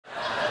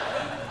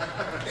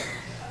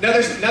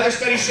Another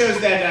study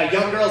shows that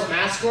young girls'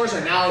 math scores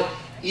are now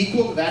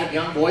equal to that of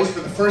young boys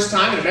for the first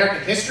time in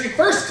American history.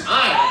 First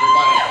time,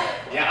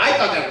 everybody. Yeah, I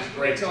thought that was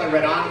great till I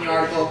read on in the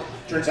article.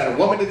 Turns out a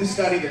woman did the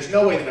study. There's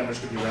no way the numbers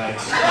could be right.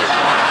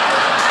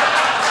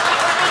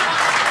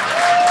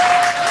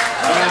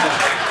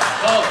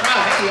 Oh,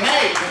 crap,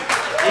 hey,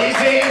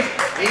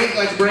 easy.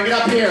 Let's bring it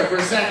up here for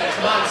a second.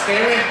 Come on,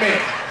 stay with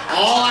me.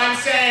 All I'm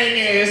saying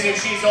is,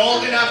 if she's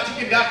old enough to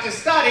conduct a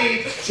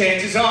study,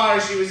 chances are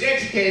she was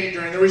educated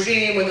during the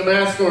regime when the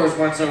math scores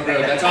weren't so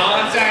good. That's all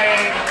I'm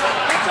saying.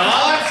 That's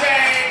all I'm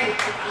saying.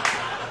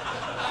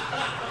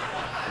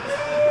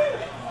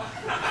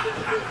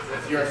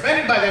 If you're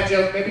offended by that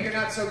joke, maybe you're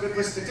not so good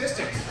with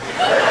statistics.